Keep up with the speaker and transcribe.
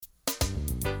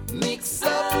Mix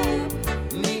up,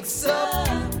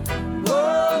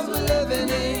 worlds we're living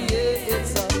in, yeah,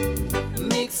 it's a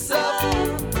mix up,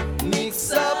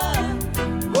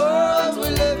 worlds we're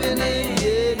living in,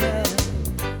 yeah.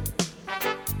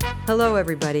 Hello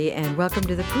everybody and welcome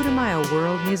to the Putumayo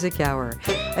World Music Hour,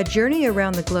 a journey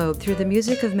around the globe through the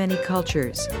music of many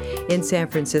cultures. In San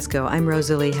Francisco, I'm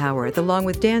Rosalie Howarth, along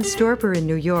with Dan Storper in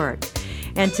New York.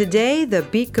 And today, the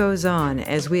beat goes on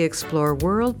as we explore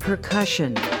world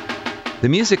percussion. The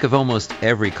music of almost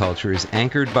every culture is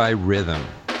anchored by rhythm.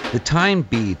 The time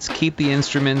beats keep the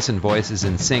instruments and voices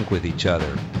in sync with each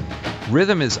other.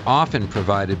 Rhythm is often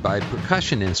provided by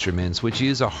percussion instruments which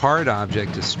use a hard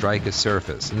object to strike a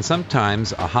surface, and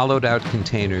sometimes a hollowed-out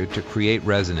container to create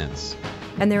resonance.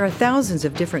 And there are thousands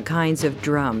of different kinds of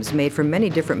drums made from many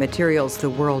different materials the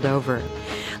world over.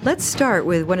 Let's start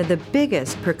with one of the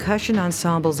biggest percussion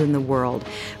ensembles in the world,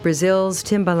 Brazil's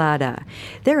Timbalada.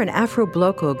 They're an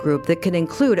Afro-Bloco group that can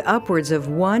include upwards of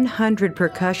 100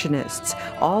 percussionists,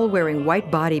 all wearing white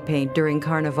body paint during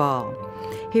Carnaval.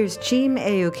 Here's Chim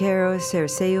Eu Quero Ser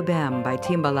Seu Bem by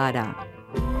Timbalada.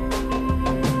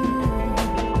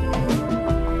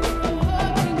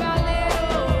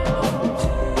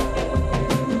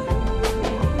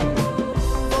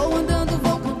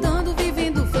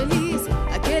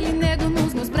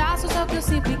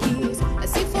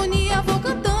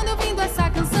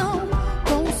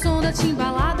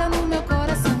 Timbalada no meu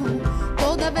coração.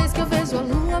 Toda vez que eu vejo a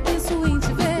lua, penso em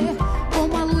te ver,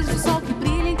 como a luz do sol que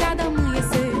brilha em cada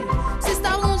amanhecer. Se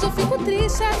está longe, eu fico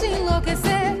triste, é de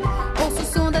enlouquecer. Ouço o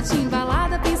som da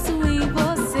timbalada, penso em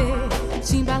você.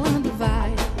 Timbalando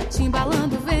vai,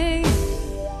 timbalando vem.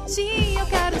 Tim, eu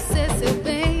quero ser seu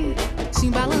bem.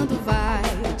 Timbalando vai,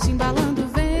 timbalando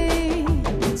vem.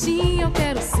 Tim, eu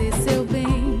quero ser seu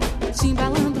bem.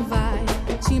 Timbalando vai,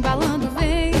 timbalando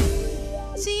vem.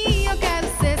 Tim, eu quero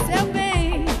ser seu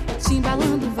bem.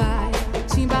 Timbalando vai,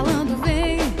 timbalando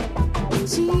vem.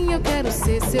 Tim, eu quero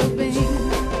ser seu bem.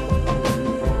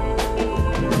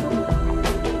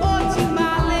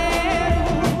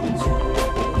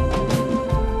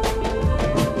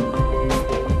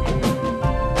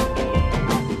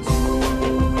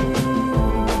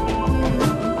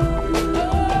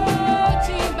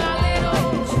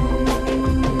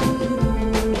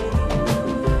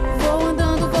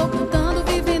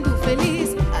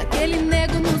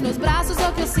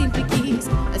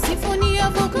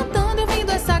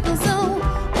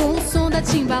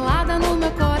 Timbalada no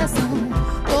meu coração.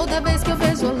 Toda vez que eu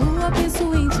vejo a lua,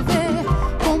 penso em te ver,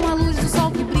 como a luz do sol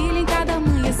que brilha em cada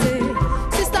amanhecer.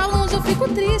 Se está longe, eu fico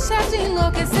triste, é de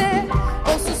enlouquecer.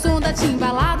 Ouço o som da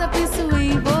timbalada, penso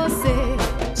em você.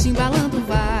 Timbalando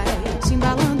vai,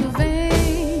 timbalando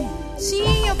vem.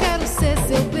 Tim, eu quero ser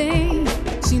seu bem.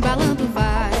 Timbalando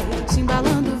vai,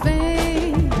 timbalando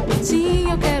vem. Tim,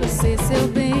 eu quero ser seu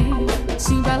bem.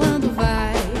 Timbalando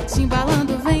vai,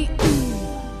 timbalando vem.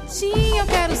 Tim, eu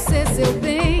quero ser seu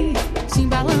bem.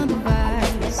 Timbalando vai,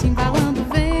 timbalando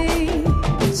vem.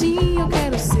 Tim, eu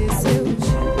quero ser seu.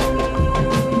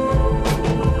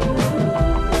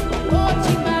 Ô,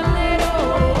 timbaleiro.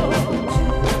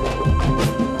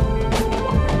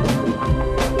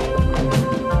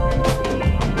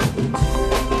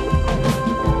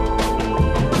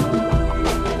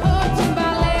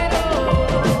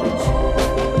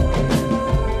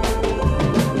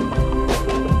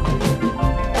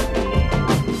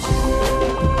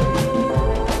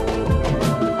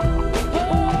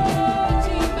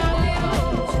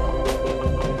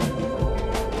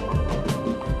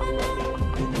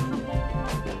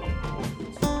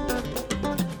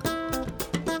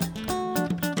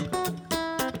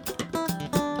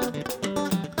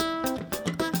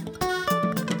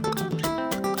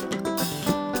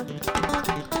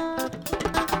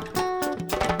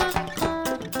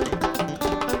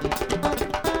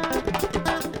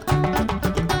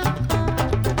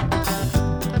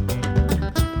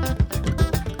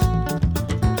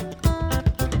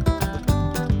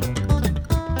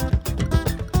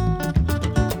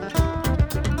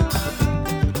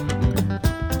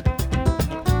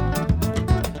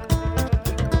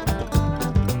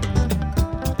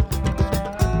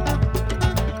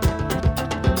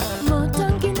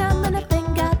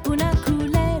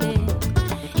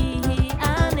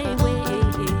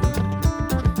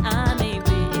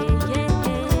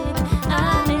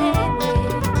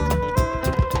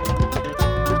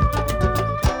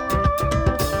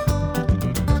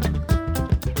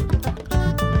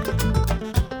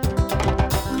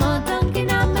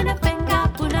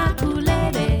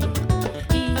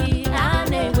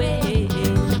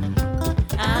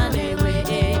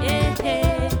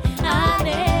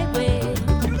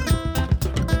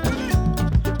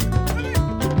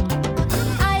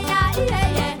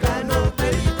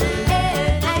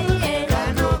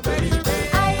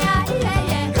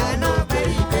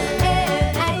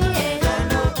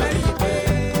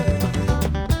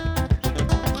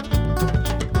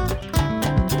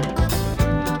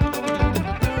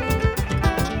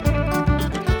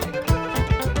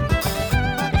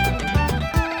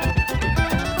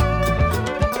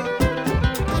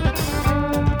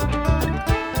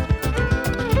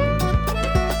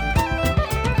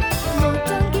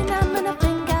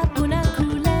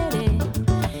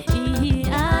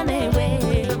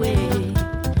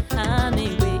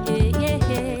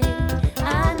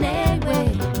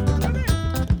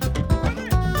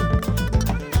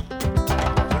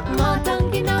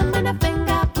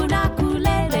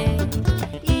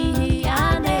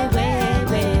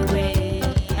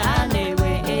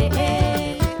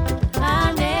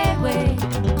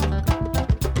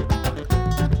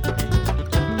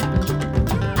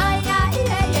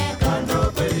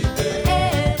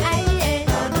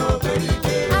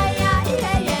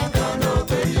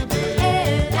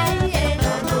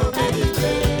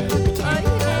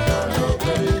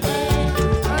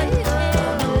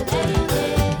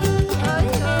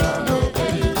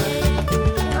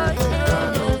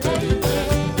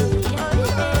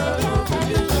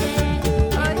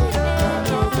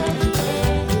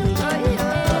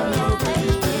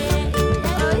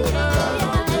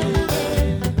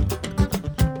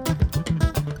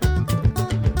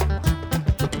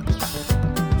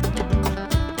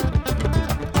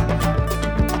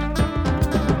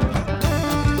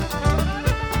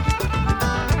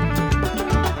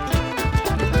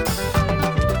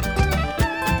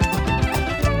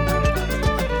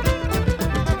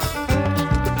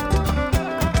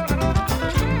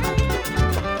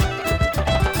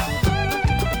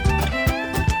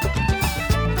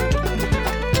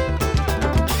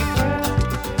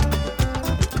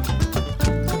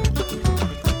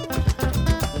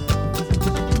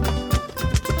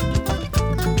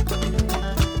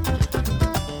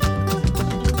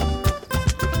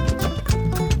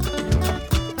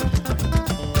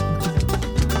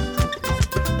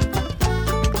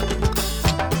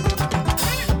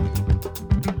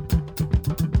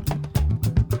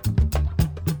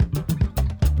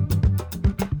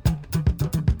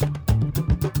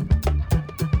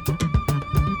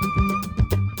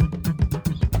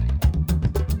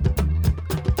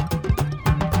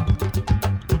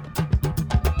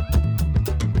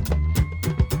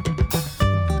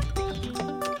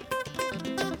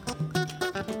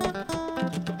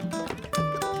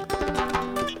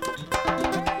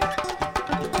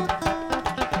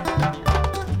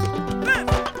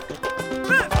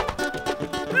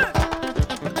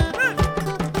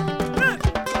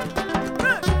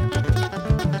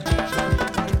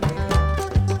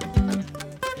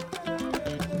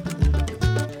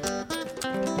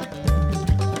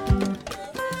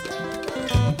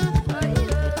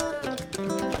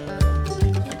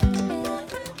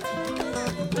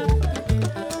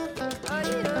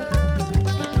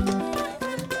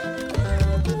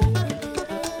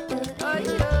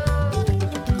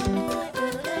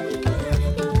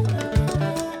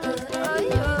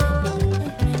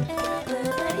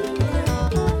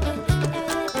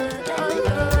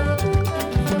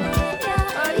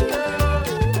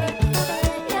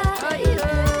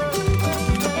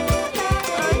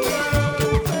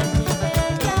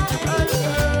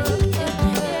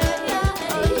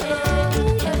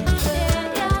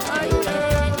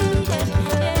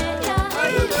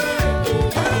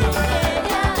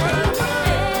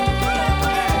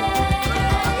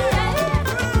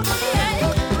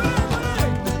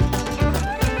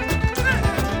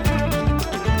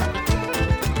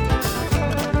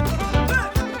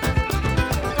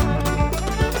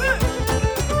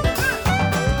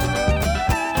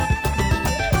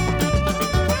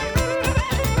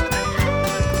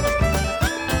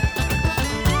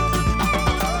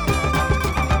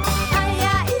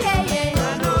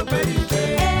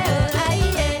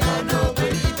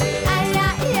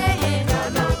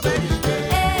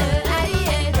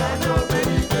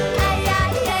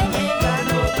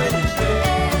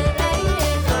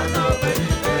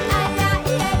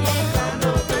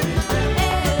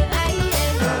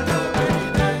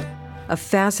 a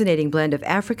fascinating blend of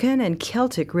African and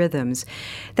Celtic rhythms.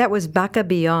 That was Baka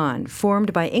Beyond,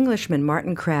 formed by Englishman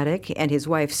Martin Craddock and his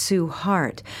wife Sue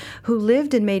Hart, who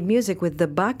lived and made music with the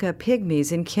Baka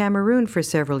Pygmies in Cameroon for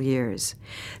several years.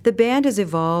 The band has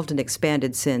evolved and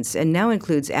expanded since, and now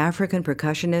includes African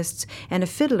percussionists and a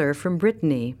fiddler from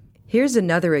Brittany. Here's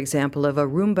another example of a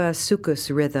rumba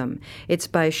sukus rhythm. It's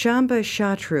by Shumba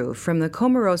Shatru from the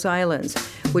Comoros Islands,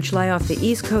 which lie off the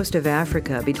east coast of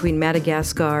Africa between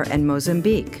Madagascar and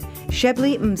Mozambique.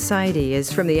 Chebli Msaidie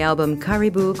is from the album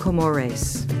Karibu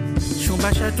Comores.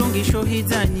 Shumba Shatungi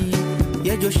shohizani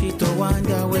yejoshito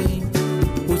wandawe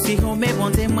usihome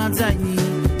bonze mazani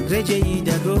reje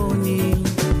idagoni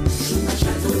Shumba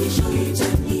Shatungi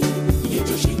shohizani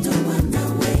yejoshito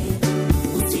wandawe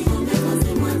usihome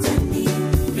bonze mazani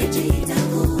reje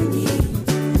idagoni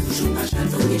Shumba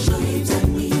Shatungi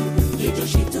shohizani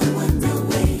yejoshito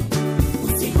wandawe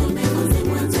usihome bonze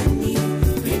mazani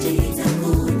reje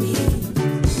idagoni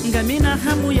ngamina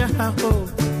hamu ya haho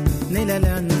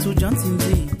nelala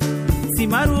ntujantinzi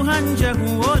simaru hanja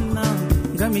huona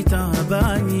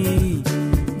ngamitabani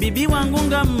bibi wangu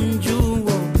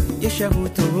ngamjuo yesha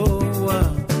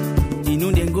hutoa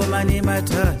inunde ngoma ne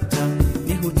matata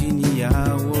ni hutini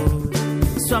yawo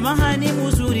swamahani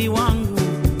muzuri wangu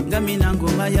ngamina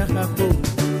ngoma ya hapo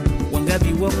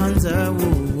wangabi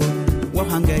wahanzawo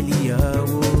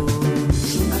wahangaliyawo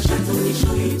Shumba Shatru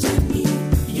shohijani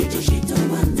yejoshito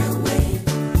wandawe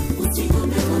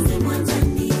utihome bonze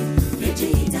mwanzani reje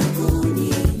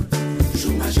idagoni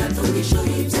Shumba Shatru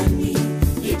shohijani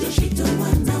yejoshito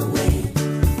wandawe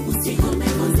utihome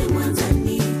bonze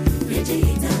mwanzani reje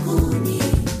idagoni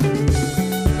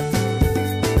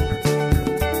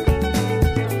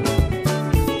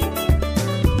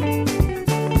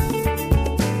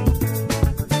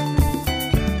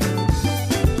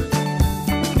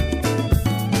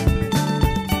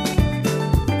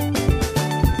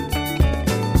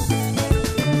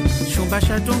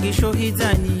Shatungi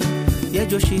shohizani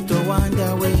yejoshito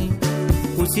wandawe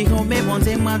usihome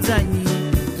bonze mazani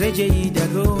reje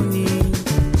idagoni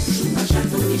Shumba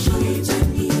Shatungi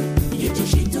shohizani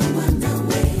yejoshito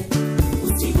wandawe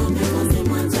usihome bonze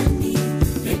mazani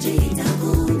reje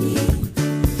idagoni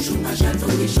Shumba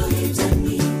Shatungi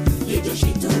shohizani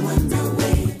yejoshito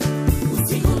wandawe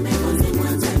usihome bonze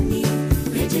mazani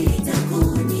reje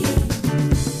idagoni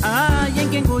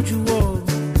yenge ngojuo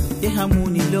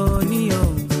yehamuni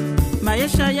loniyo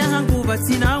maisha yangu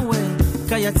batinawe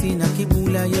kayatina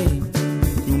kibula ye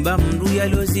nyumba mndu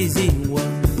yaloziziwa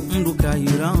mndu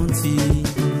kairanti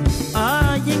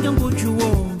yenge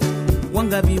nguchuo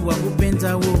wangabi wa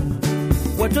kupenzawo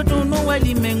watoto no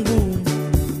walimengu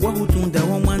wahutunda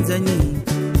wa mwanzani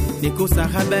nikosa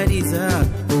habari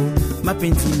zako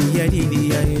mapenzi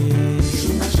yalilia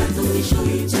Shumba Shatru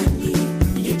shohijani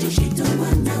yejoshito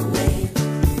wandawe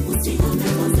utihome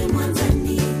bonze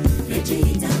mwanzani reje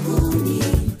idagoni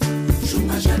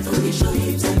Shumba Shatru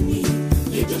shohijani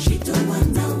yejoshito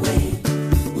wandawe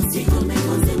utihome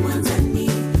bonze mwanzani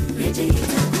reje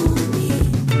idagoni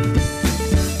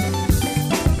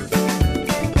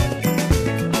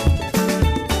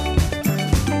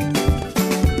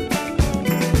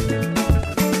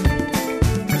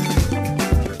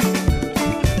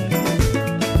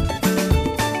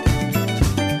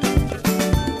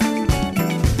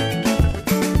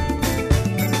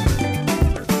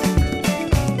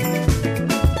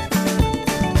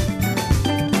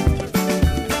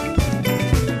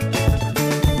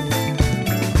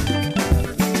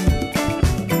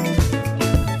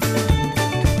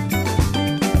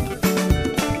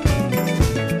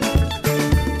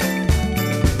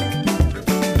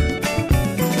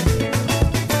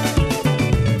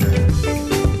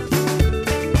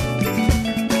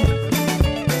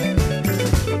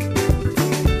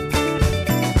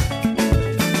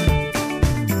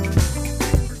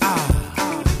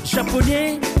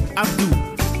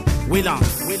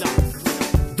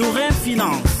Doré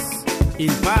Finance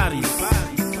in Paris.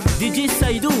 DJ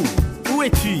Saïdou, où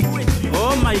es-tu?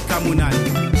 Oh my Kamunai.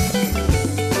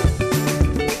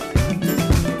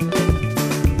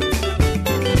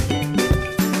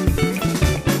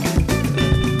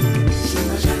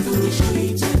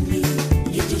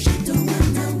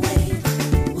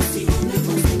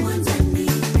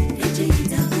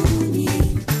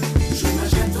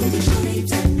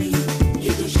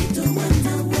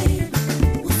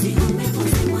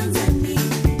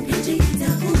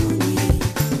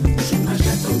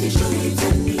 Show it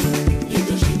to me, you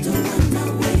just shit on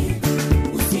the way.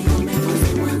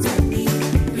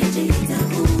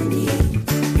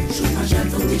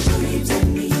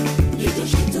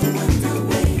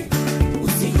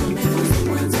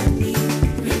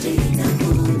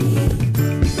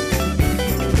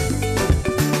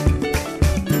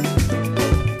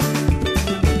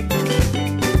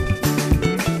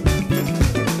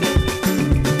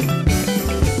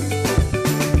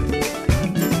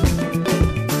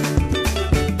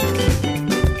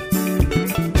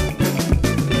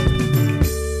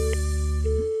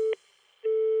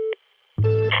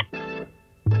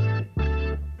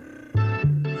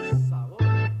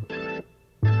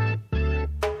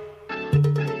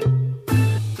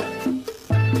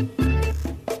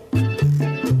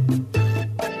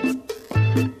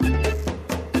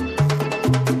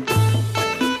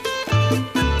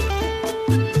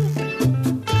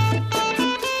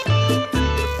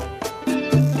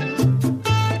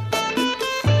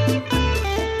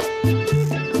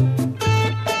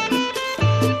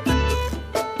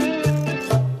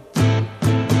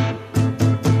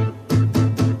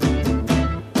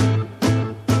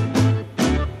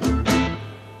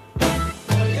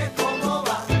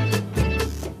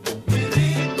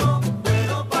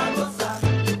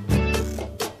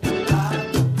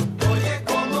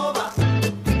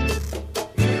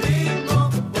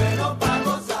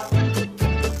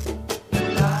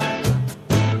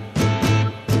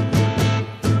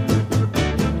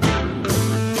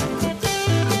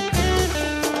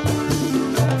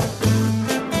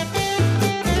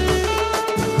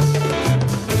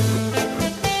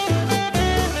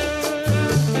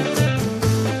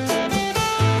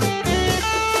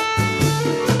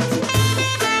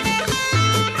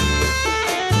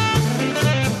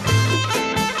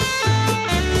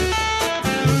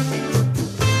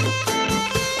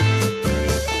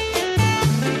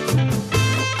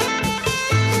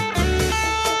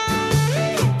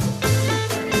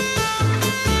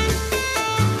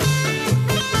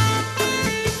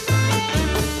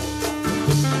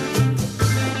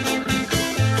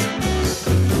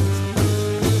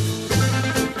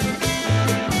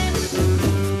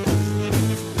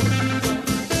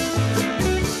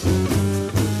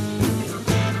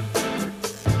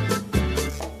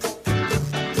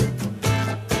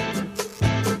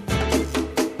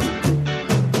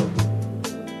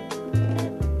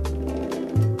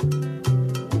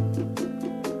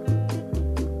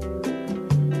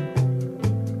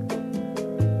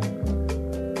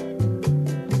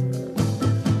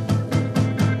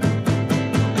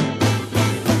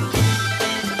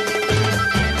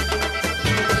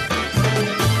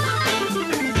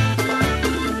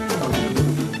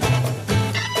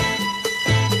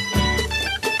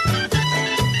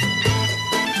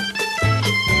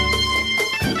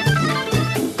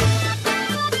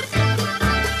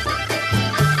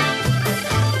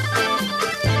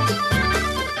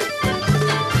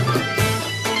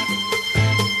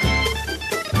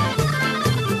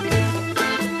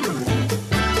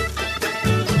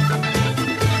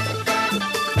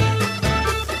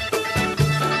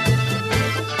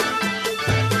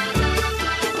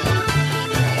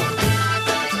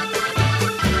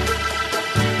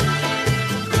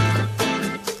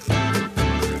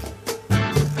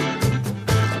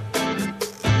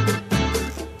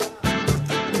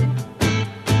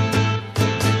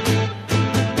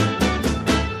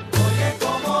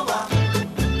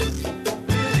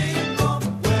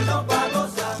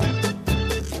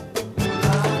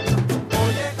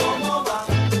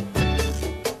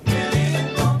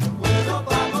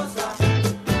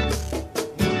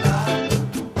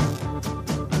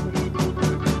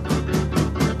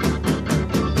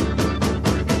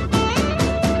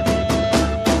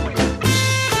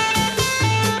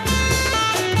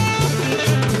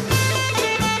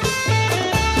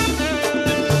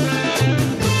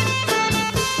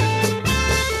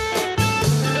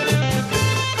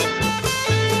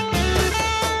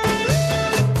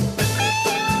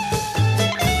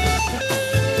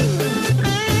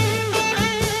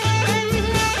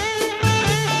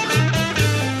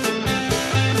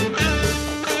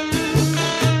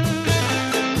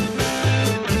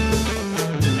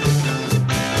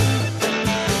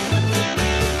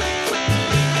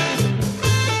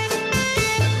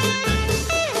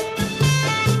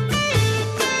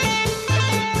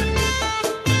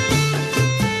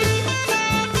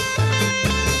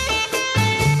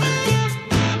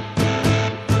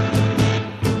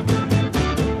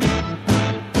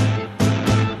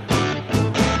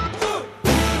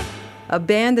 A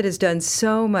band that has done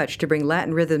so much to bring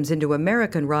Latin rhythms into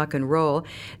American rock and roll,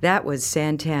 that was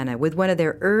Santana with one of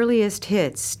their earliest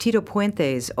hits, Tito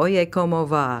Puente's Oye Como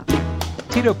Va.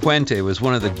 Tito Puente was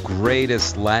one of the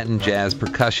greatest Latin jazz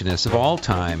percussionists of all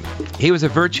time. He was a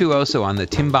virtuoso on the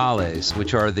timbales,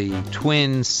 which are the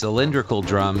twin cylindrical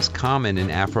drums common in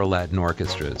Afro Latin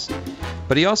orchestras.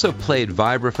 But he also played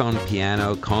vibraphone,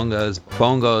 piano, congas,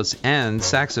 bongos, and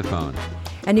saxophone.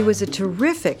 And he was a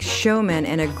terrific showman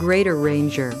and a great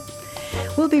arranger.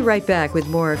 We'll be right back with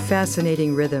more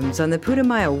fascinating rhythms on the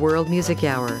Putumayo World Music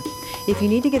Hour. If you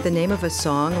need to get the name of a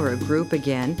song or a group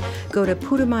again, go to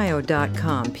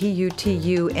putumayo.com,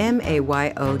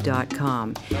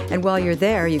 Putumayo.com. And while you're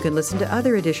there, you can listen to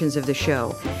other editions of the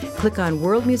show. Click on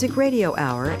World Music Radio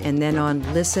Hour and then on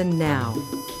Listen Now.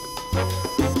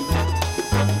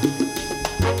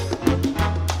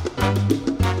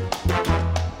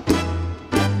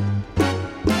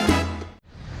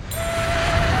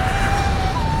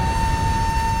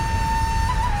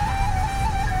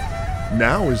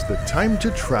 Now is the time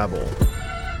to travel.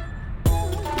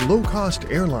 Low-cost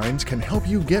airlines can help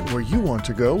you get where you want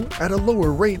to go at a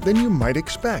lower rate than you might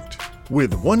expect.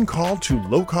 With one call to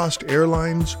low-cost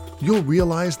airlines, you'll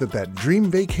realize that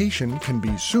dream vacation can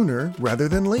be sooner rather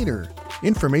than later.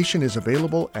 Information is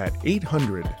available at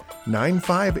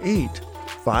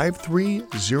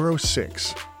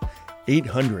 800-958-5306.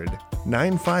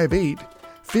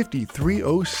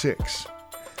 800-958-5306.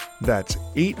 That's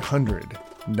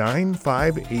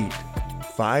 800-958-5306.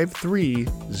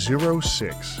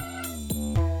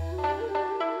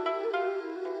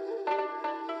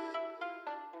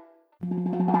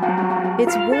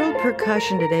 It's World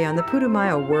Percussion today on the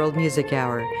Putumayo World Music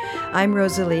Hour. I'm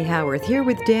Rosalie Howarth here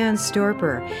with Dan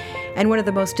Storper. And one of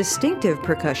the most distinctive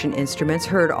percussion instruments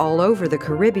heard all over the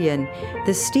Caribbean,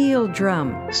 the steel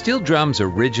drum. Steel drums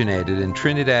originated in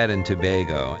Trinidad and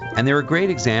Tobago, and they're a great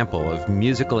example of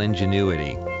musical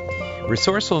ingenuity.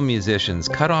 Resourceful musicians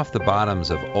cut off the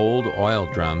bottoms of old oil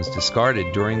drums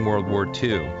discarded during World War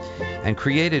II and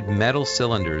created metal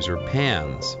cylinders or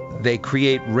pans. They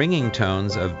create ringing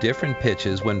tones of different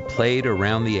pitches when played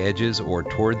around the edges or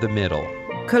toward the middle.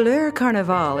 Coeur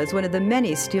Carnaval is one of the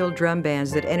many steel drum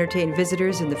bands that entertain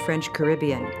visitors in the French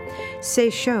Caribbean.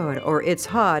 C'est chaud, or It's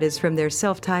Hot, is from their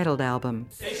self-titled album.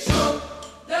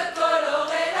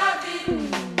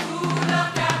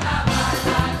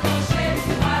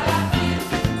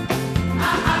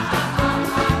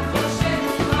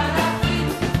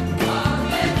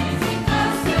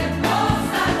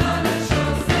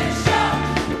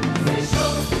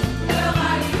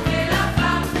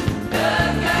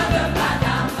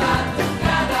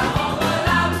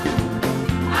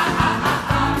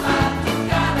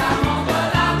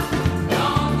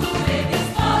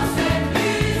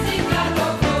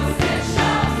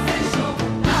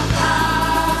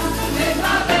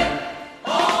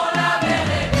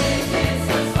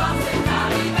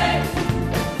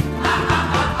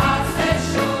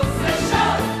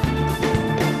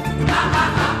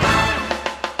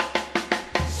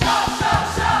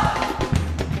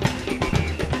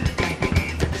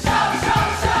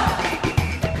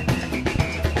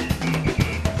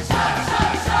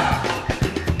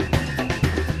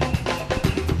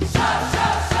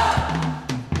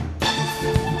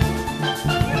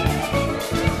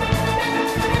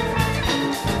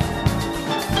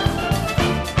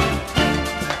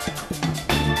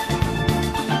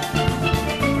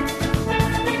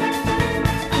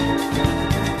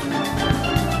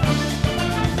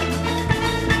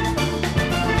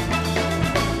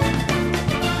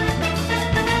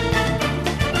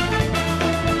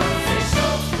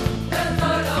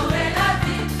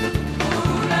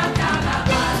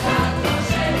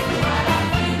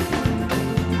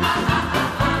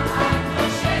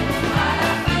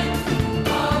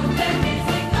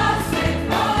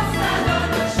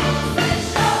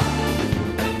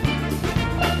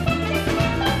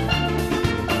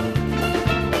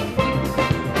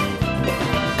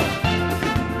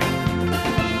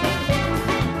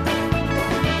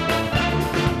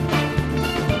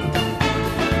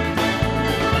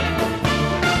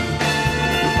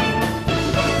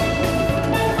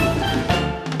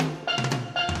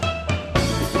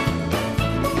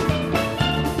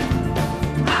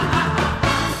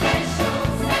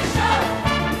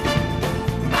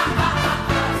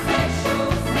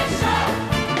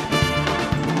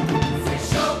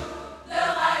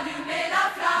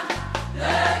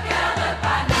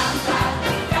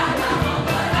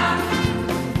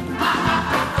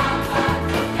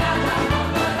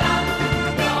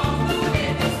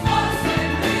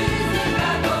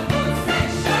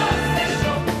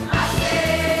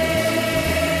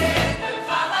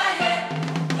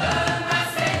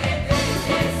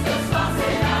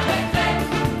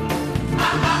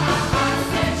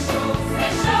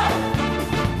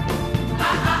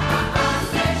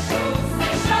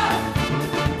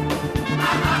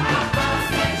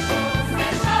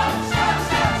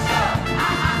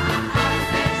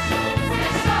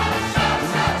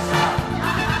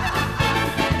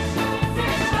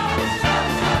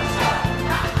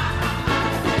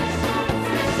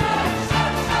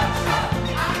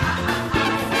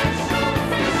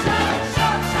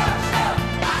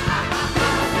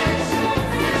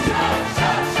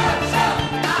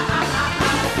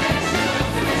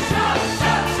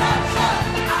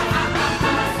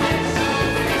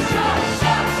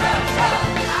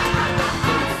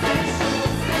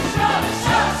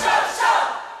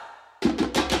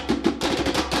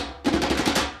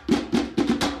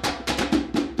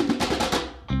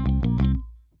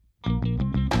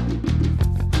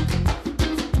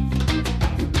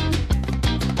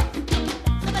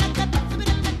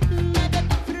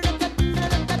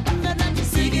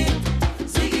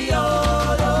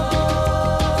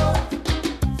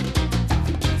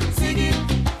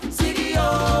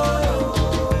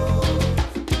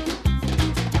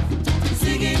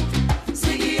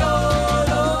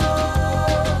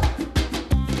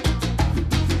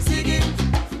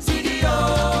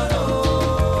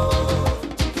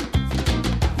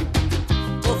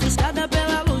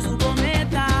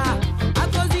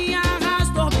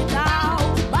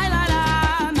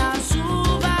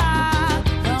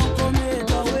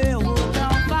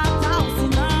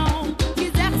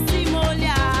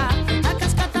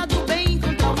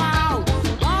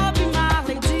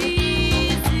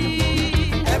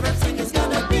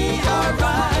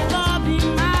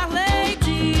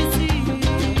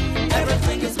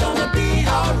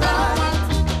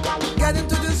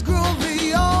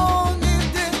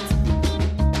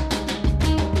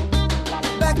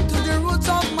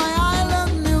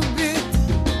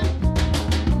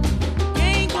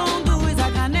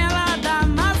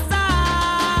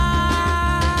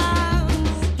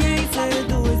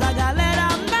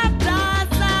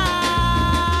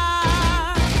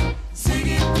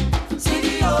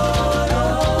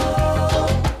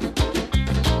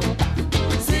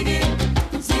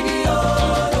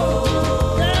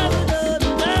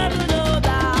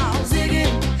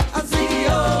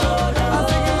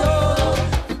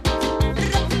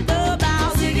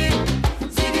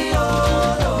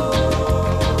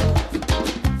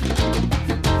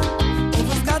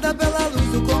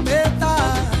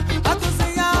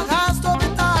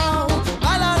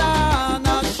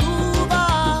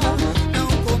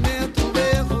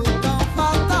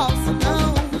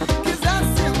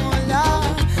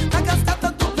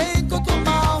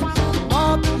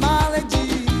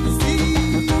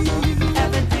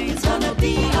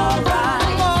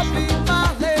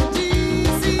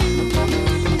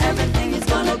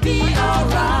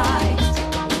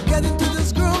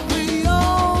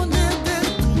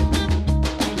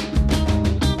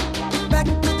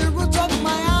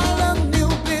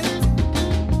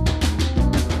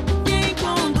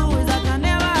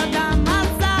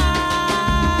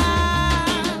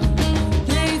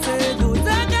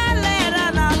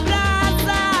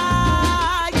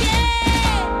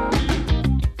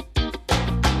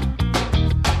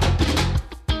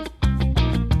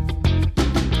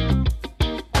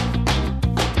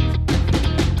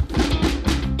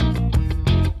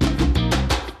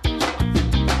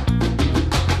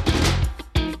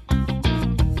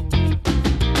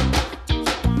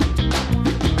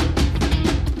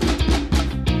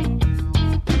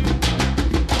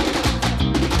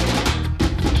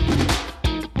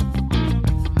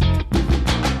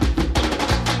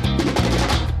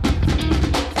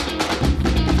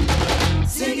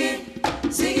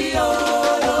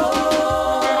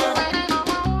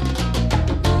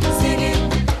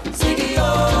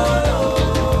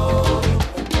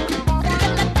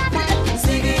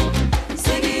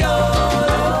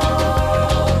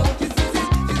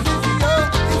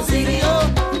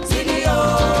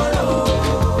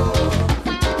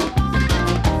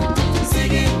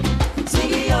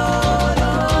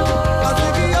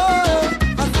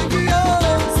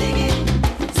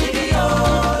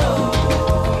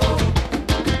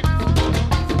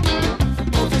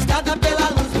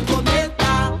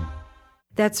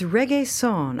 That's Reggae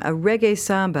Son, a reggae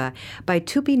samba by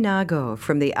Tupi Nago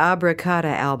from the Abra Cada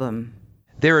album.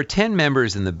 There are 10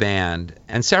 members in the band,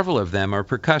 and several of them are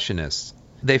percussionists.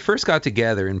 They first got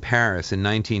together in Paris in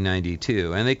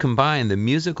 1992, and they combined the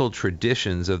musical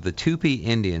traditions of the Tupi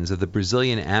Indians of the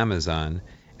Brazilian Amazon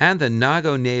and the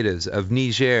Nago natives of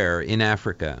Niger in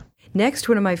Africa. Next,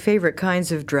 one of my favorite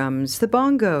kinds of drums, the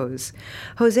bongos.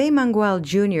 Jose Mangual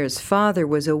Jr.'s father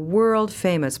was a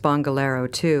world-famous bongolero,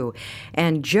 too,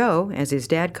 and Joe, as his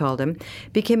dad called him,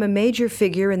 became a major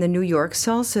figure in the New York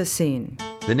salsa scene.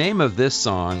 The name of this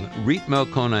song, Ritmo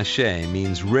Con Ache,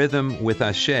 means rhythm with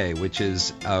Ache, which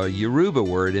is a Yoruba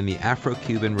word in the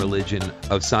Afro-Cuban religion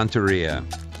of Santeria.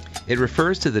 It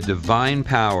refers to the divine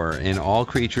power in all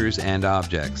creatures and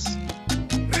objects.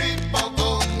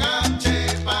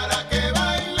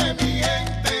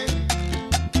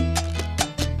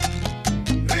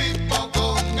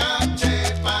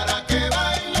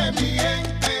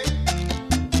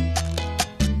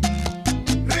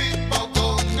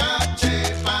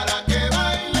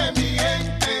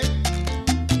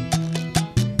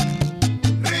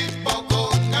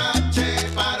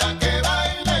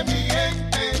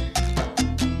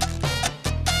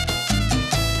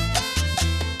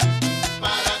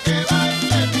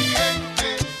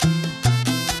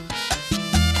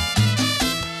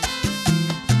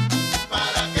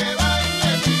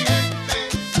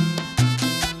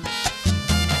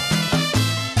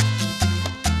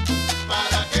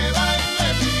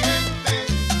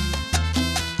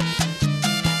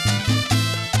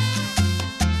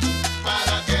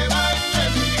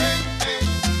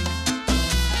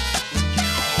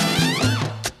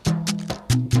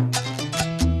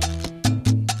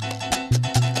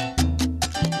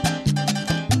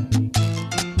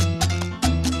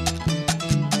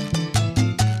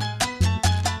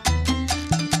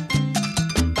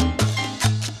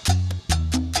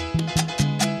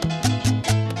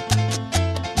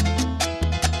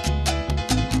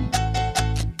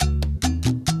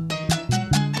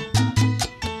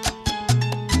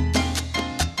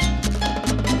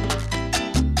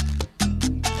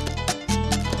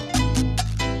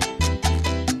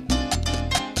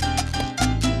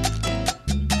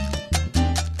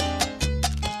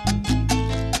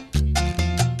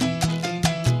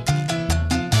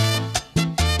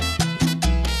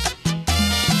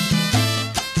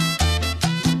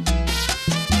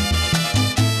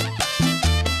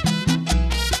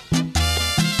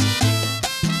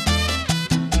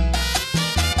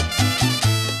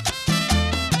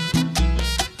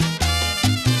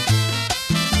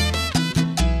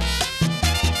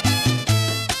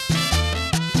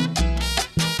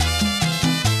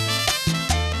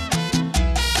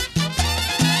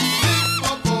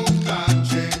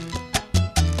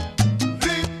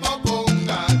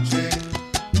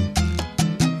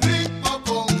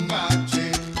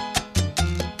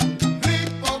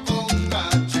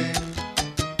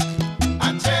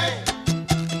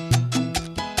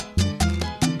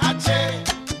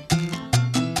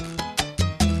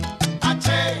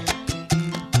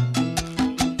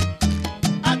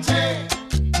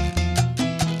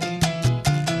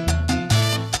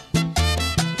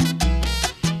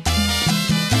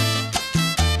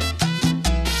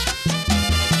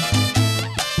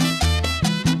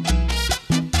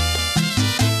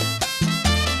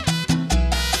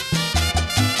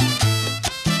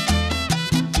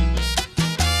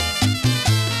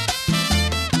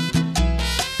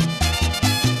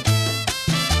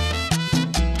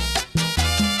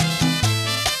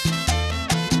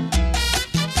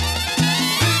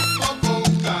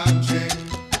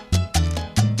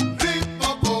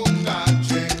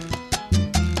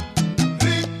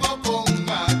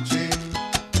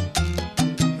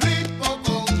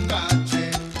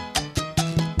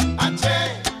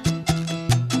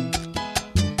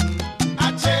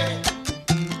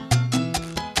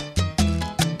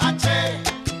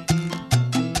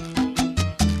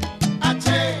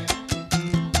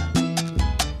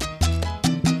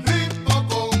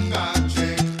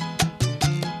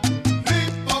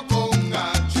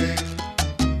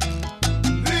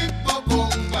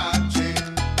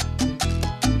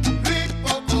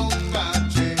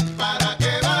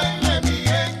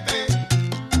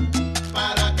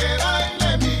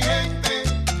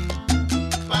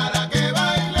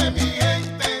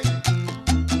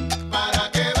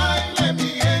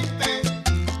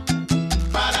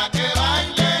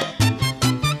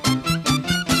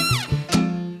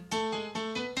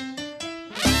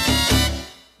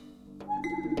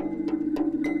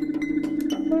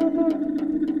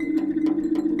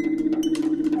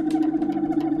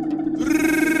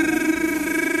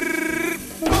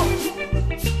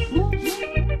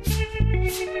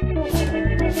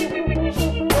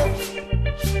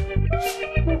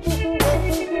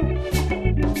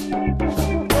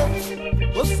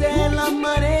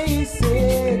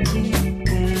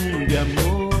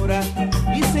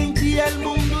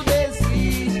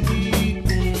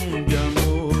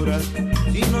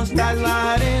 estás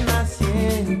la arena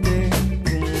siente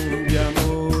cumbia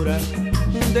mora,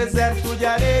 un deserto de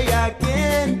areia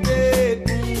quente,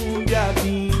 cumbia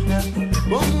fina,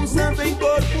 como un santo en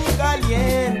corpo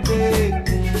caliente,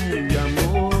 cumbia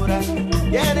mora,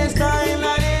 quiere estar en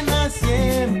la arena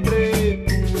siempre,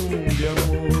 cumbia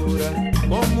mora,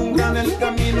 como un gran el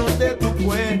camino de tu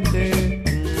puente,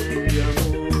 cumbia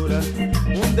mora,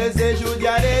 un desejo de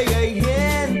areia y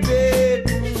gente,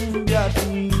 cumbia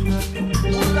fina,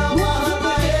 una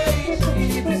guajala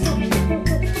egipcia,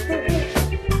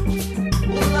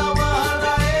 una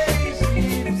guajala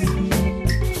egipcia,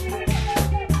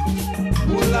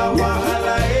 una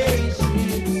guajala egipcia,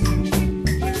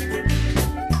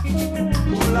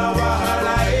 una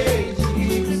guajala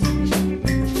egipcia.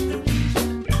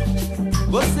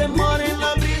 Você mora em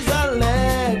la brisa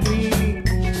alegre,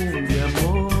 cumbia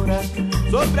mora,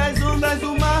 sobre as ondas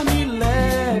do mar me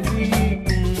leve,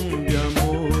 cumbia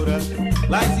mora,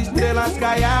 las estrelas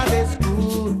caiadas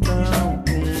escutam,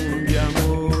 cumbia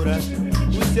mora,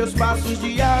 os seus passos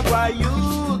de água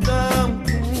ajudam,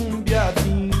 cumbia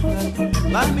fina,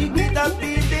 las miguitas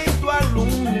pedem tua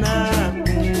luna,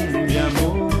 cumbia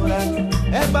mora,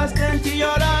 é bastante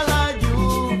hora la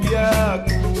lluvia,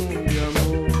 cumbia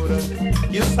mora,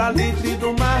 e o salitre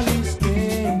do mar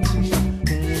esquente,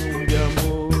 cumbia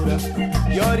mora,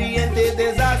 e oriente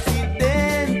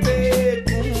desacidente,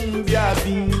 cumbia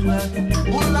fina,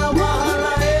 ula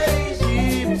wala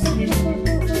egipcia,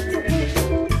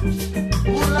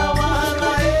 ula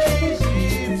wala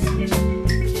egipcia,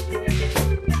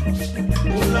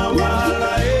 ula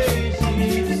wala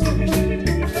egipcia,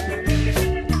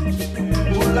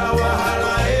 ula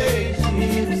wala egipcia.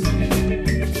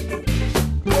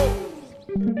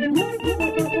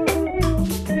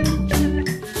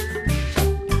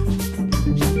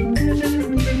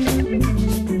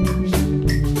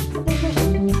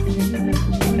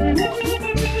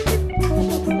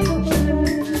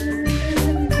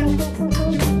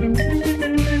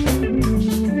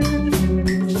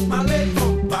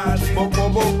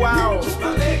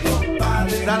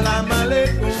 Salam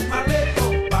aleikum,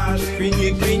 aleikum, padre. Crinhi,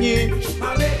 crinhi,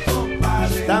 aleikum,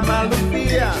 padre. Tá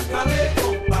malufia,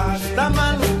 aleikum, padre. Tá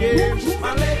maluque,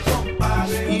 aleikum,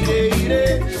 padre. Ire, ire,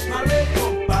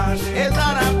 aleikum, padre.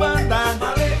 Exarabanda,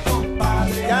 aleikum,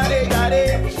 padre. Gare, gare,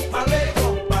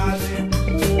 aleikum, padre.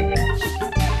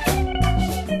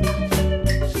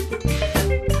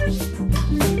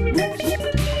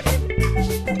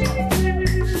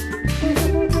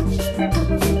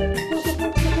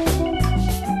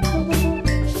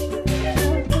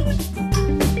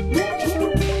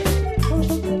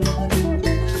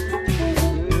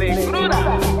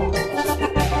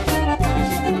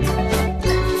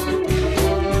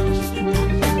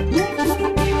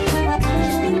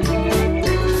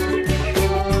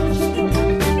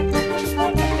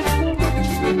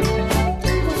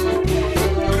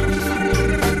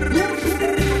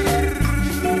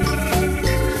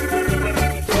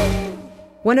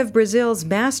 One of Brazil's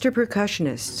master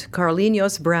percussionists,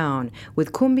 Carlinhos Brown,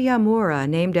 with Cumbia Mora,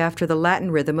 named after the Latin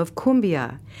rhythm of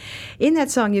cumbia. In that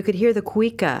song, you could hear the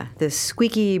cuica, the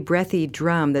squeaky, breathy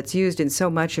drum that's used in so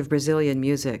much of Brazilian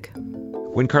music.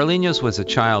 When Carlinhos was a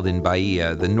child in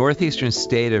Bahia, the northeastern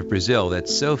state of Brazil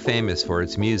that's so famous for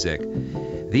its music,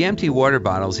 the empty water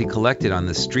bottles he collected on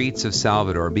the streets of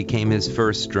Salvador became his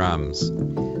first drums.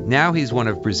 Now he's one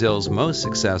of Brazil's most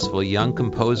successful young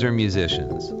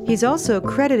composer-musicians. He's also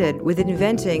credited with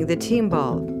inventing the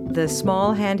timbal, the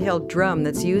small handheld drum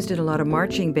that's used in a lot of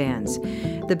marching bands.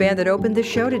 The band that opened the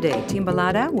show today,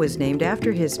 Timbalada, was named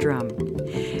after his drum.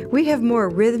 We have more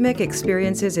rhythmic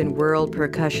experiences in world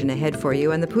percussion ahead for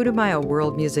you on the Putumayo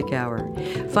World Music Hour.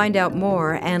 Find out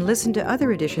more and listen to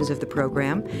other editions of the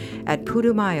program at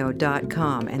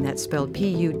putumayo.com, and that's spelled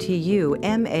Putumayo.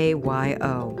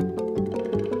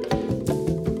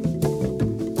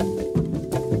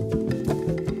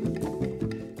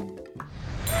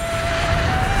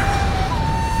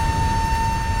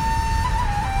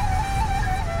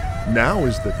 Now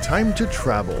is the time to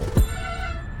travel.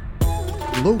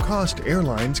 Low-cost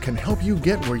airlines can help you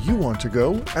get where you want to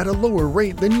go at a lower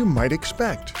rate than you might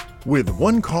expect. With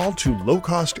one call to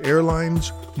low-cost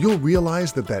airlines, you'll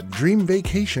realize that dream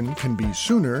vacation can be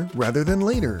sooner rather than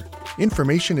later.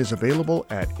 Information is available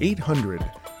at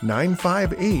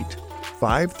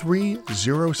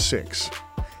 800-958-5306.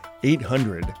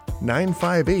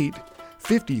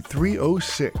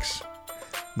 800-958-5306.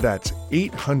 That's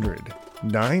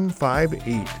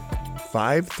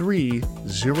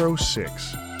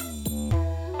 800-958-5306.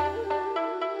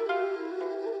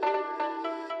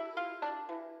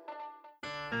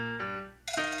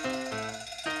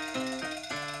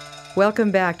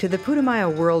 Welcome back to the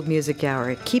Putumayo World Music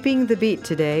Hour, keeping the beat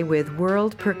today with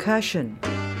world percussion.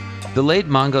 The late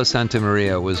Mongo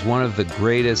Santamaria was one of the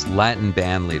greatest Latin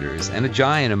band leaders and a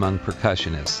giant among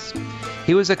percussionists.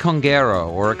 He was a conguero,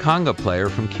 or a conga player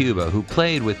from Cuba, who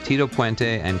played with Tito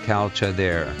Puente and Cal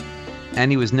Chader,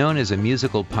 and he was known as a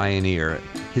musical pioneer.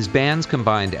 His bands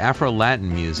combined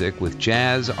Afro-Latin music with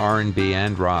jazz, R&B,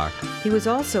 and rock. He was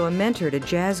also a mentor to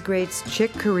jazz greats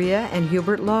Chick Corea and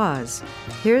Hubert Laws.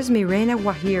 Here's Mi Reina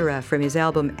Guajira from his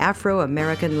album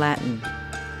Afro-American Latin.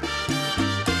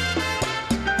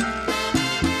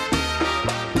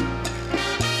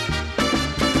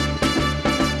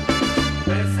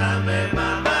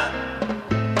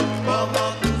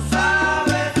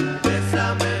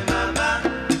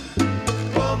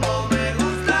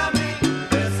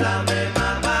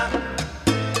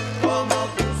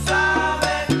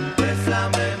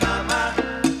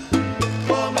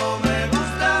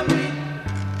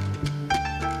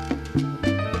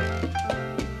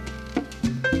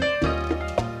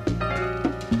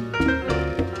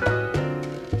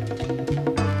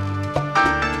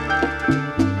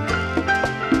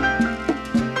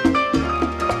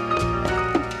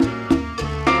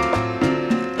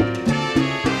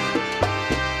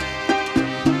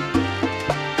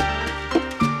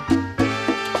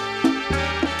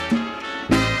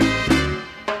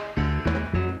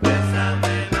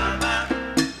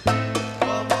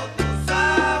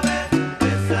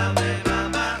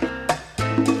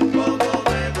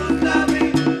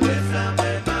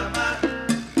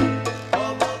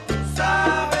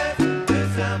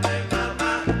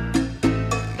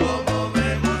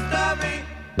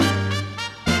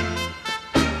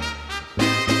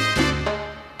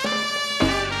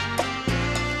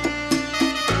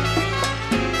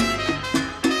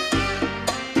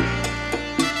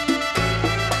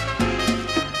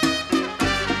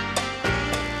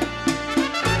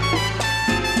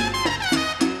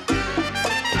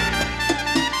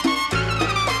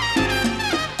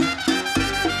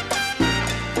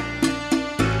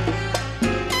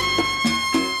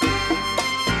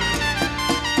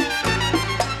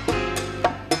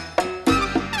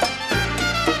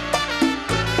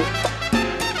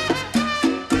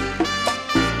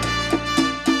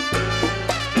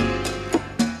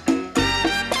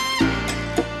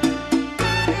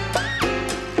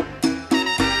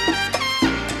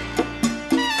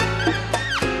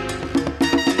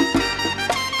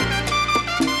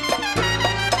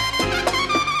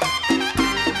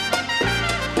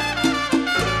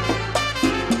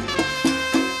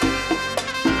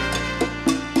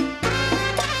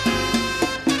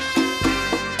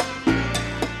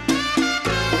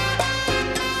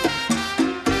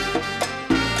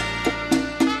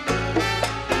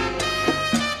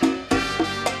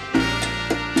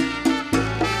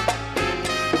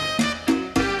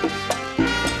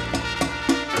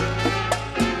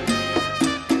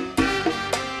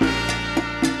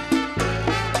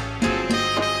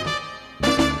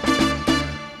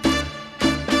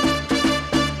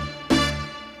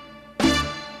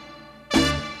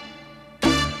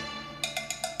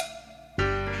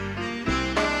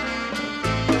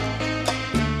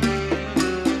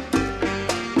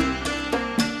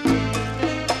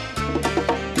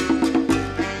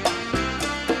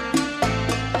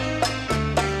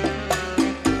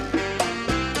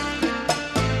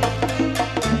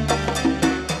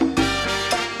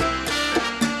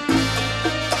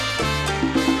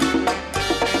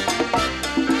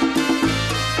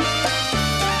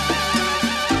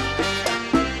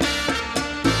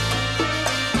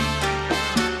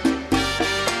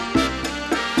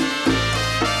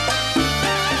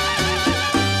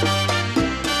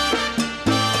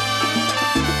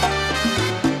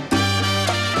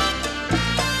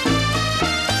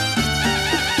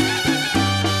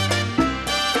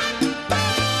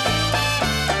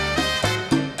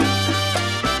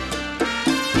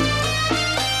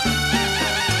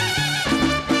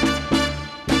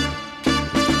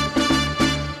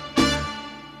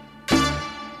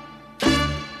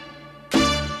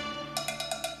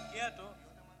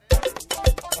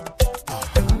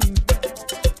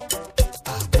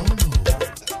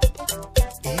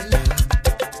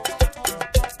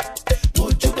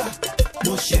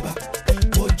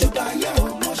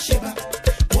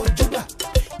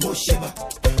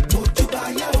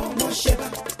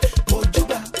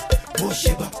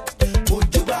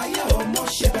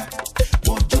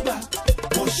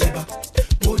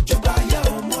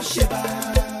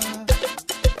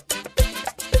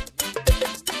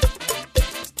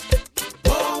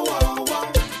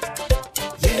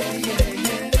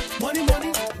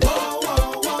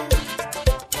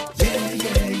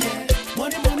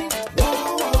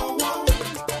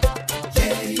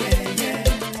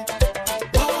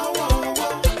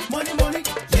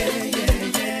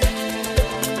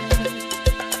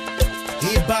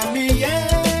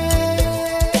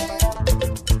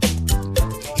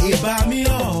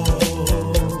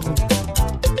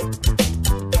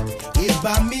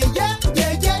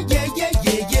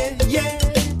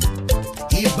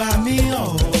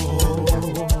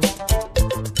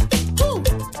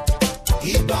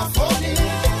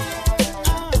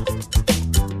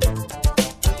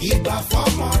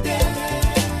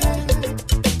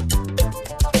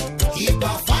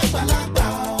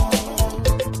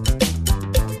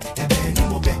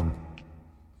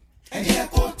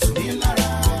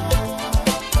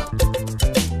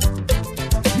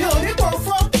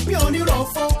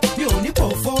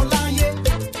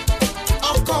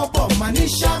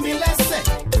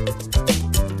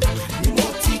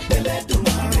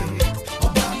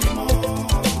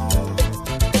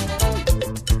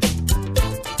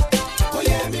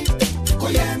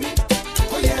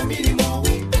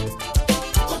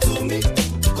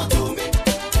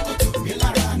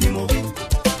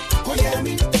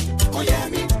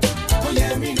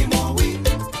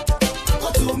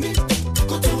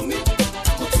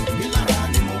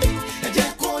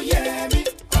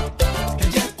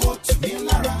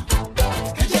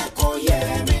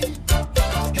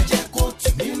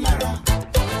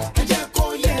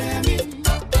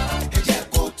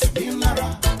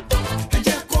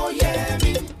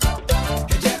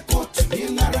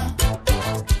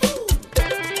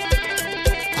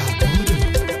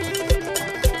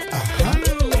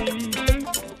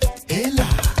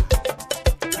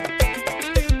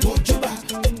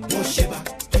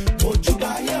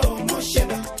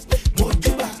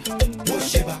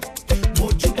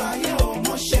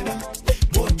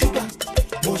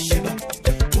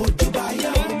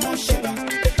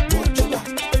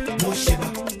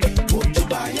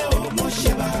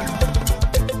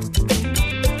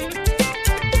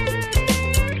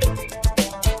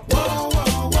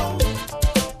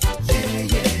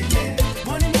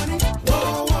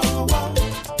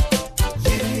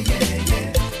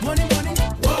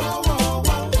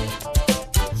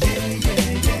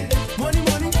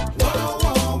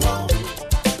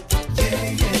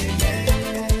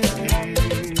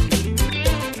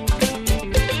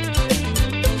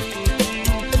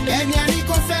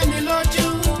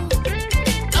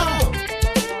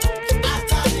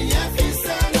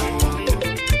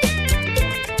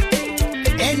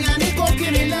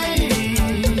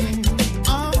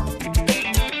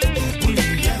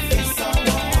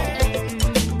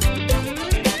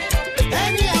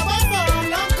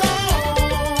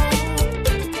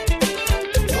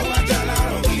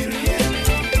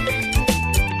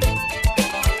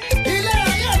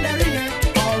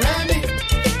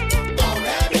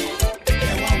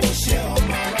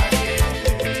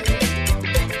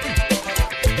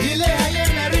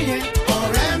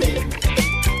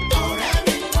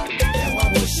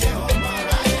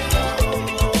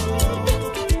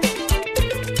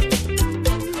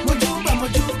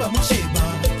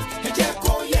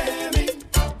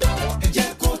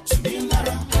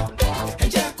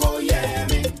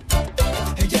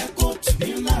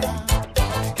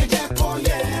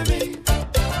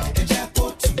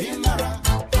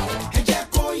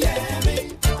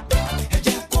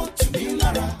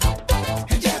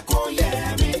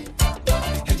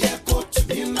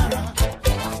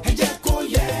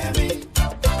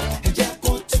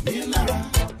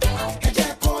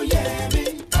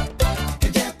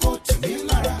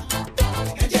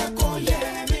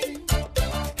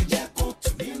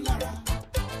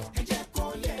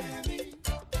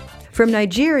 From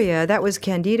Nigeria, that was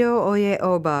Candido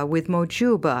Oye-Oba with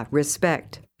Mojuba,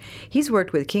 Respect. He's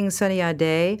worked with King Sunny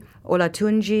Ade,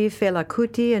 Olatunji, Fela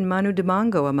Kuti, and Manu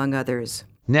Dibango, among others.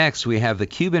 Next, we have the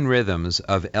Cuban rhythms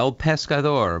of El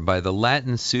Pescador by the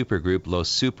Latin supergroup Los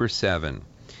Super 7.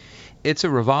 It's a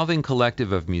revolving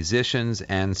collective of musicians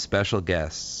and special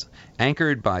guests,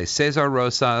 anchored by Cesar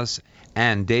Rosas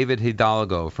and David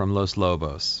Hidalgo from Los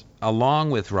Lobos,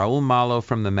 along with Raul Malo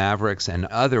from the Mavericks and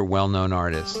other well-known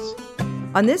artists.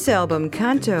 On this album,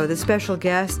 Canto, the special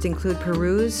guests include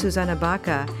Peru's Susana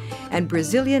Baca and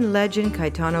Brazilian legend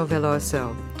Caetano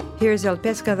Veloso. Here's El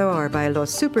Pescador by Los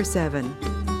Super 7.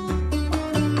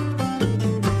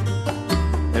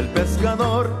 El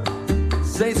pescador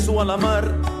se hizo a la mar,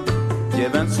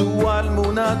 lleva en su alma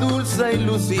una dulce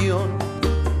ilusión.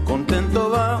 Contento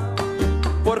va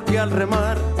porque al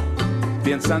remar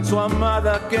piensa en su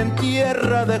amada que en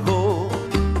tierra dejó.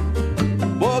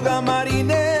 Boga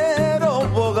marinero,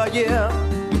 boga yeah,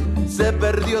 se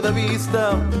perdió de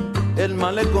vista el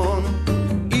malecón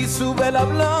y su vela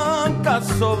blanca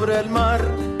sobre el mar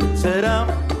será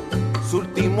su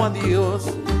último adiós.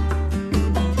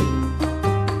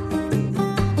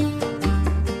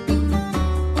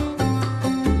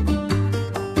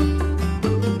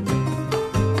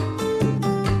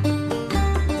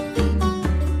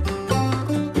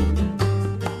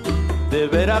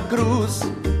 Veracruz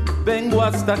vengo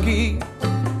hasta aquí,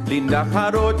 linda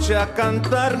jarocha, a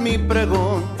cantar mi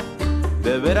pregón.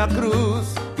 De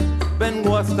Veracruz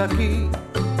vengo hasta aquí,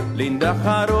 linda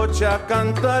jarocha, a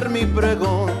cantar mi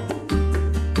pregón.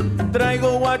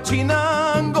 Traigo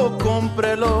guachinango,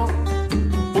 cómprelo,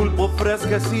 pulpo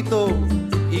fresquecito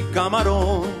y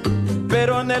camarón.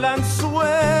 Pero en el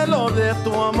anzuelo de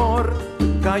tu amor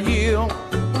cayó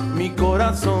mi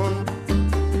corazón.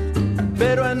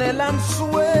 Pero en el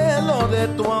anzuelo de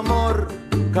tu amor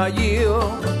cayó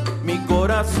mi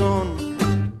corazón.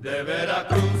 De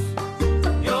Veracruz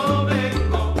yo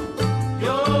vengo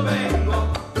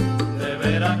de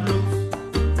Veracruz.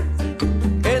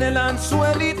 En el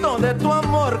anzuelito de tu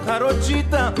amor,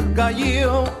 jarochita,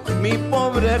 cayó mi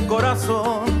pobre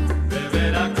corazón. De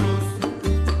Veracruz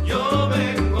yo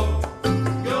vengo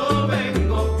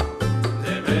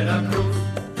de Veracruz.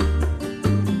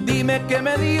 Dime que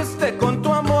me diste con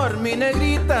tu amor, mi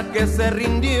negrita, que se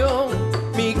rindió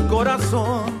mi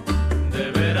corazón.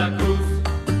 De Veracruz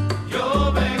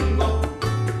yo vengo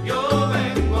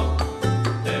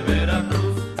de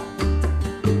Veracruz.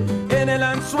 En el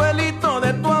anzuelito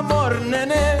de tu amor,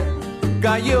 nene,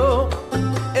 cayó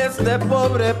este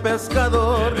pobre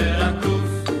pescador. De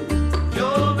Veracruz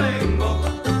yo vengo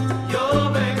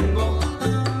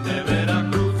de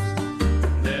Veracruz.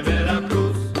 De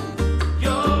Veracruz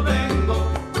yo vengo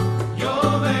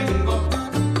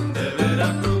de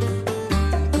Veracruz.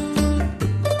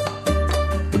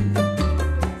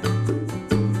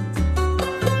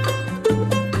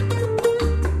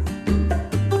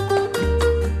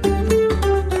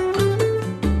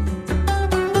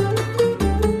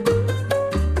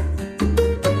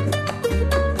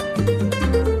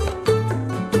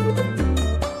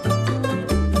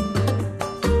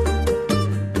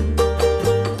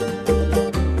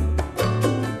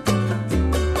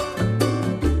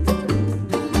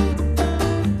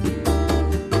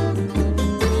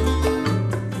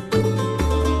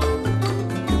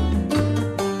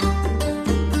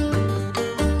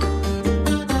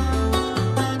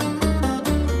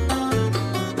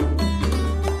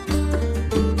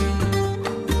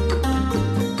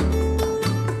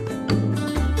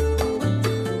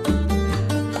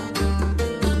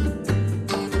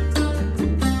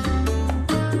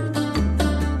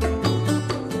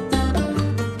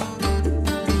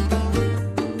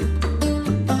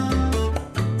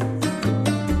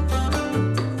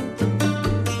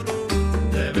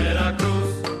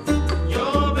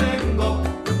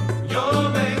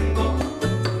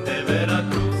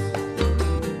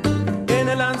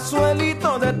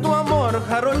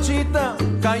 Jarochita,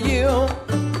 cayó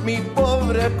mi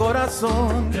pobre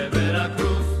corazón. De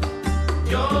Veracruz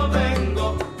yo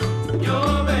vengo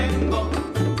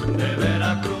de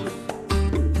Veracruz.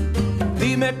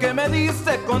 Dime que me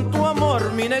diste con tu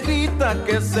amor, mi negrita,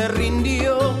 que se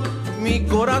rindió mi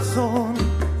corazón.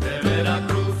 De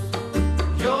Veracruz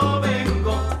yo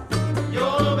vengo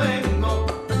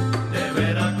de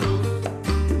Veracruz.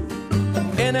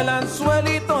 En el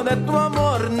anzuelito de tu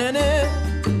amor, nene,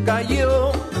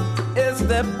 cayó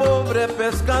este pobre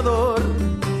pescador.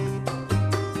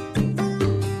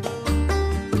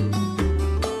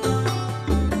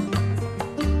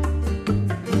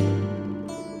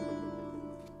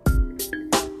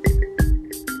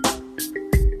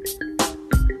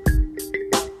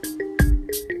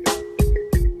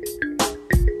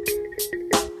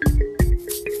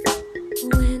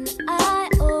 When I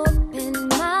open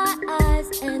my eyes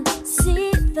and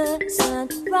see the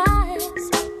sunrise,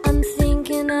 I'm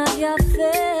thinking of your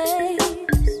face.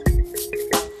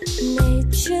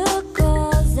 Nature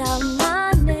calls out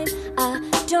my name. I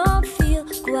don't feel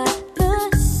quite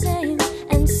the same.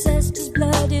 Ancestors'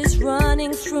 blood is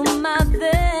running through my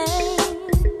veins.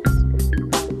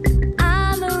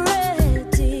 I'm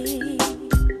ready.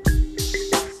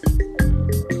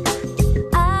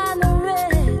 I'm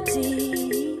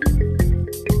ready.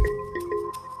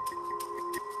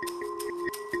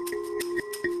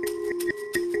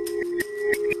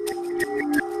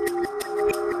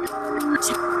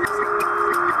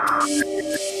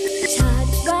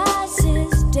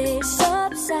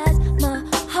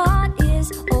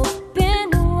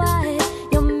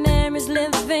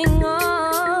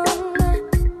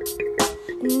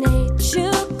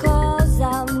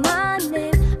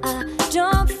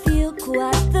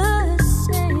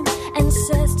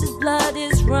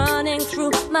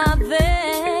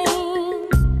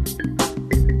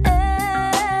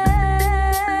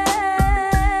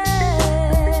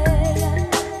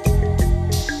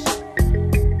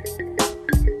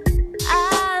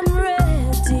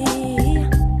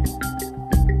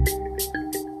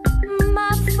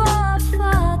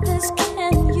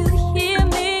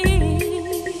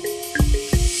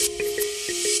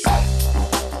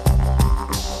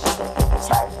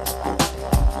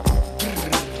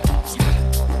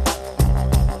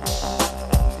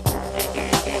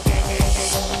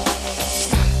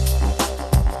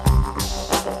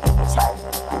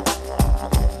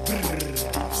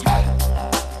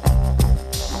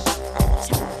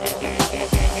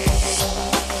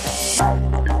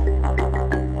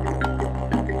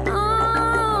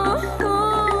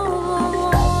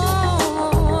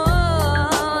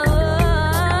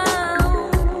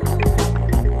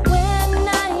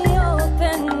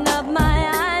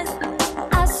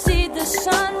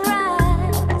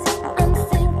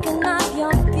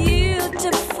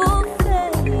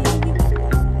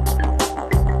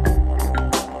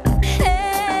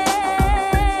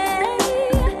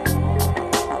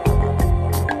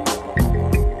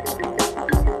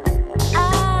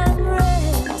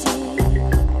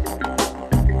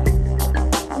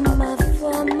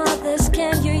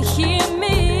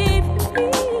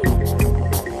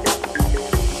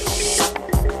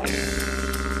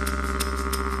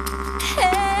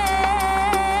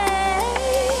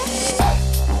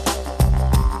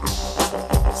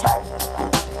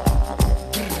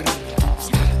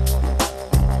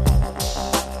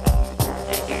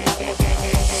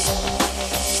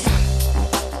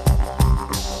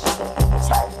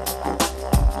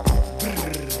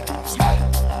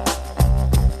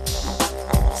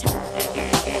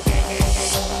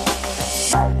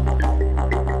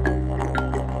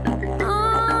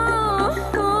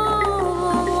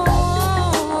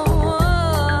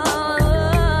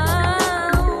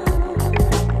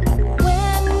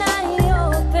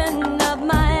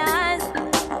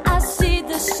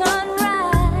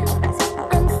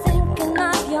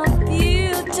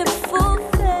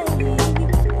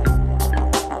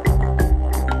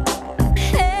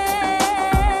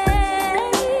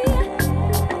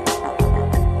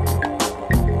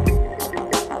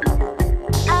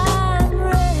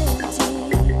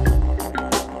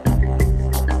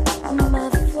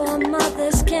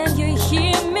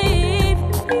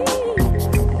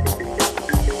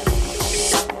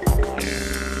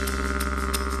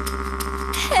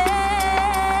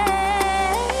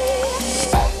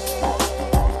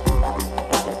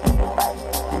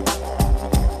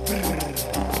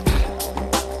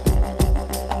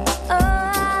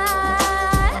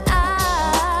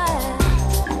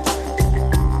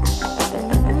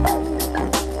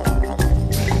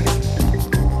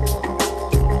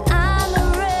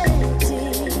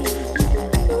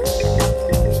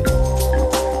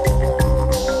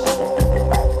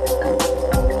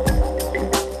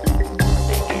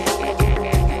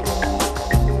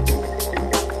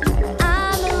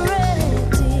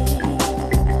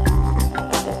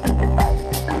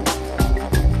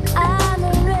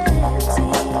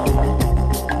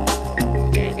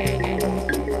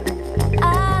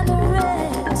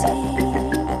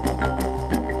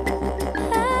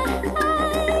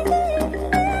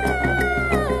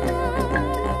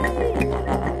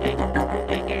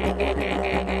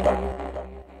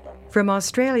 From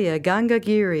Australia, Ganga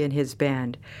Giri and his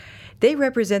band. They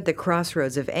represent the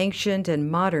crossroads of ancient and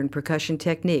modern percussion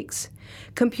techniques.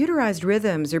 Computerized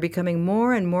rhythms are becoming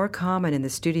more and more common in the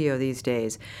studio these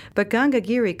days, but Ganga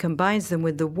Giri combines them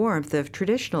with the warmth of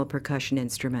traditional percussion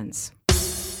instruments.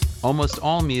 Almost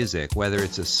all music, whether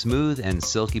it's a smooth and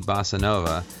silky bossa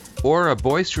nova or a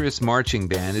boisterous marching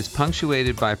band, is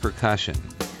punctuated by percussion.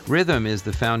 Rhythm is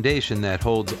the foundation that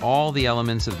holds all the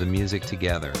elements of the music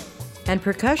together. And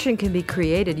percussion can be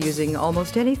created using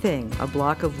almost anything, a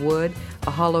block of wood,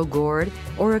 a hollow gourd,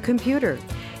 or a computer.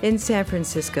 In San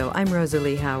Francisco, I'm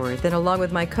Rosalie Howard. Then along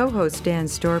with my co-host Dan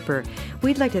Storper,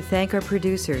 we'd like to thank our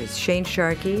producers, Shane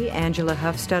Sharkey, Angela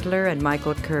Huffstudler, and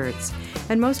Michael Kurtz.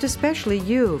 And most especially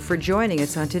you for joining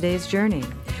us on today's journey.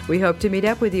 We hope to meet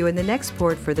up with you in the next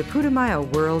port for the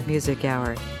Putumayo World Music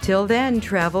Hour. Till then,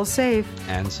 travel safe.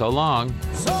 And so long.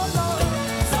 So